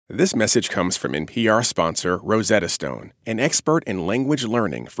This message comes from NPR sponsor Rosetta Stone, an expert in language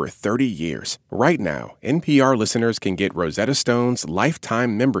learning for 30 years. Right now, NPR listeners can get Rosetta Stone's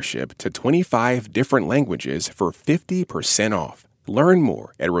lifetime membership to 25 different languages for 50% off. Learn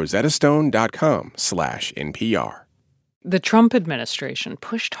more at rosettastone.com/NPR. The Trump administration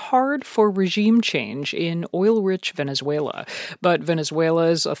pushed hard for regime change in oil-rich Venezuela, but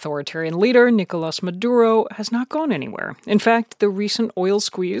Venezuela's authoritarian leader, Nicolas Maduro, has not gone anywhere. In fact, the recent oil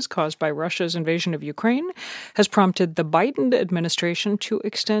squeeze caused by Russia's invasion of Ukraine has prompted the Biden administration to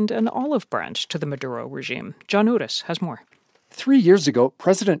extend an olive branch to the Maduro regime. John Otis has more. 3 years ago,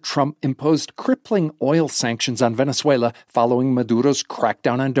 President Trump imposed crippling oil sanctions on Venezuela following Maduro's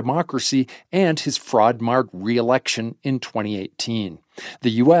crackdown on democracy and his fraud-marred re-election in 2018.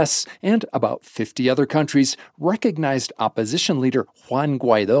 The U.S. and about 50 other countries recognized opposition leader Juan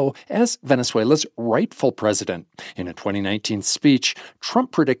Guaido as Venezuela's rightful president. In a 2019 speech,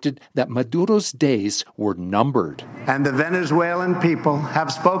 Trump predicted that Maduro's days were numbered. And the Venezuelan people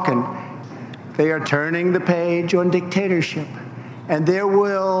have spoken. They are turning the page on dictatorship, and there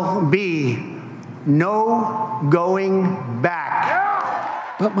will be no going back.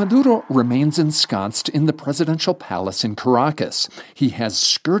 But Maduro remains ensconced in the presidential palace in Caracas. He has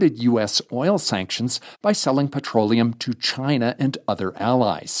skirted U.S. oil sanctions by selling petroleum to China and other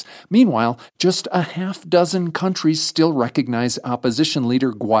allies. Meanwhile, just a half dozen countries still recognize opposition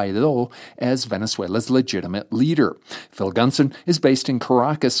leader Guaido as Venezuela's legitimate leader. Phil Gunson is based in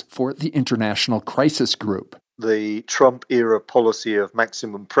Caracas for the International Crisis Group. The Trump-era policy of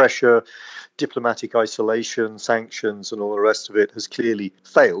maximum pressure, diplomatic isolation, sanctions, and all the rest of it has clearly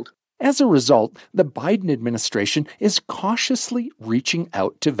failed. As a result, the Biden administration is cautiously reaching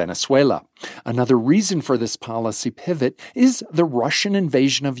out to Venezuela. Another reason for this policy pivot is the Russian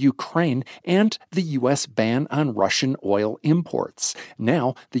invasion of Ukraine and the U.S. ban on Russian oil imports.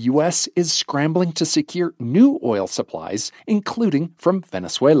 Now, the U.S. is scrambling to secure new oil supplies, including from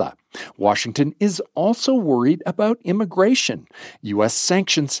Venezuela. Washington is also worried about immigration. U.S.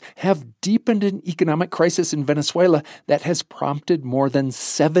 sanctions have deepened an economic crisis in Venezuela that has prompted more than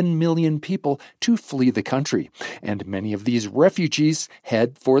 7 million people to flee the country, and many of these refugees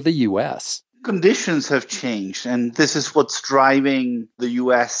head for the U.S. Conditions have changed, and this is what's driving the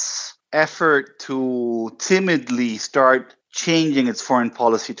U.S. effort to timidly start changing its foreign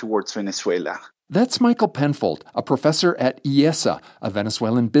policy towards Venezuela. That's Michael Penfold, a professor at IESA, a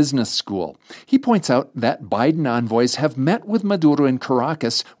Venezuelan business school. He points out that Biden envoys have met with Maduro in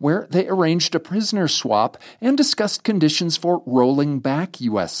Caracas, where they arranged a prisoner swap and discussed conditions for rolling back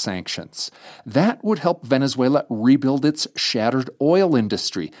U.S. sanctions. That would help Venezuela rebuild its shattered oil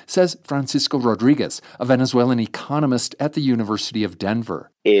industry, says Francisco Rodriguez, a Venezuelan economist at the University of Denver.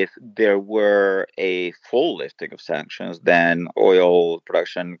 If there were a full lifting of sanctions, then oil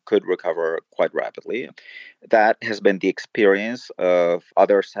production could recover quite rapidly. That has been the experience of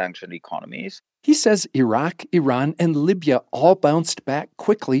other sanctioned economies. He says Iraq, Iran, and Libya all bounced back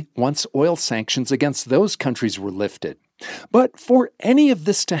quickly once oil sanctions against those countries were lifted. But for any of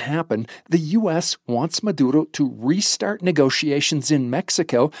this to happen, the U.S. wants Maduro to restart negotiations in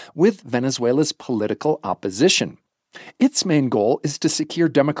Mexico with Venezuela's political opposition. Its main goal is to secure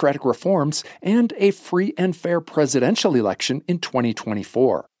democratic reforms and a free and fair presidential election in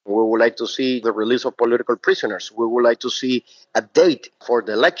 2024. We would like to see the release of political prisoners. We would like to see a date for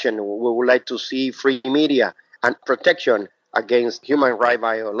the election. We would like to see free media and protection against human rights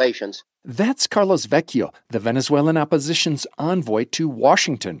violations. That's Carlos Vecchio, the Venezuelan opposition's envoy to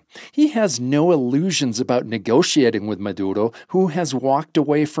Washington. He has no illusions about negotiating with Maduro, who has walked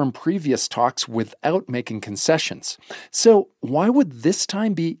away from previous talks without making concessions. So why would this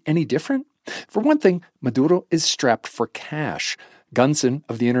time be any different? For one thing, Maduro is strapped for cash. Gunson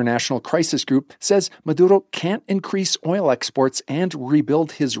of the International Crisis Group says Maduro can't increase oil exports and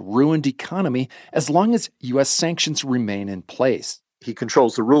rebuild his ruined economy as long as U.S. sanctions remain in place. He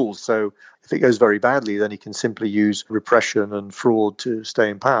controls the rules, so if it goes very badly, then he can simply use repression and fraud to stay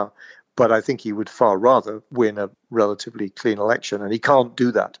in power. But I think he would far rather win a relatively clean election, and he can't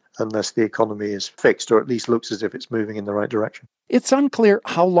do that unless the economy is fixed, or at least looks as if it's moving in the right direction. It's unclear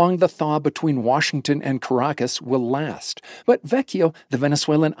how long the thaw between Washington and Caracas will last, but Vecchio, the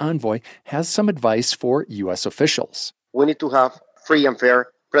Venezuelan envoy, has some advice for U.S. officials. We need to have free and fair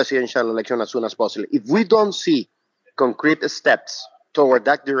presidential election as soon as possible. If we don't see concrete steps toward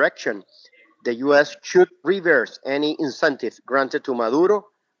that direction, the U.S. should reverse any incentive granted to Maduro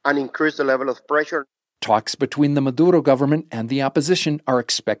and increase the level of pressure. Talks between the Maduro government and the opposition are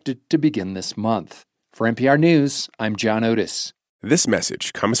expected to begin this month. For NPR News, I'm John Otis. This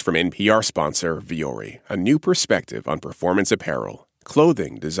message comes from NPR sponsor Viore, a new perspective on performance apparel.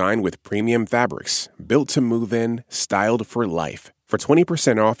 Clothing designed with premium fabrics, built to move in, styled for life. For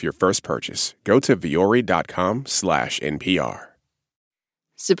 20% off your first purchase, go to vuori.com/NPR.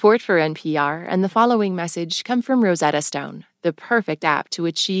 Support for NPR and the following message come from Rosetta Stone, the perfect app to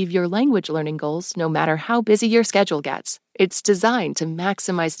achieve your language learning goals no matter how busy your schedule gets. It's designed to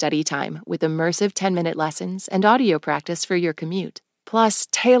maximize study time with immersive 10-minute lessons and audio practice for your commute. Plus,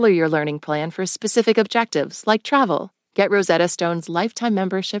 tailor your learning plan for specific objectives like travel. Get Rosetta Stone's lifetime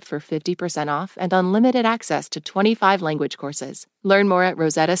membership for 50% off and unlimited access to 25 language courses. Learn more at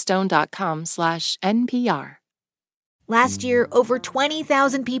rosettastone.com/NPR. Last year, over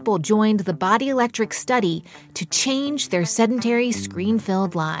 20,000 people joined the Body Electric study to change their sedentary,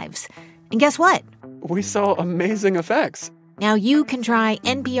 screen-filled lives. And guess what? We saw amazing effects. Now you can try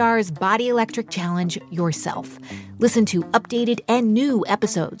NPR's Body Electric Challenge yourself. Listen to updated and new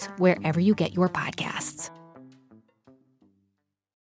episodes wherever you get your podcasts.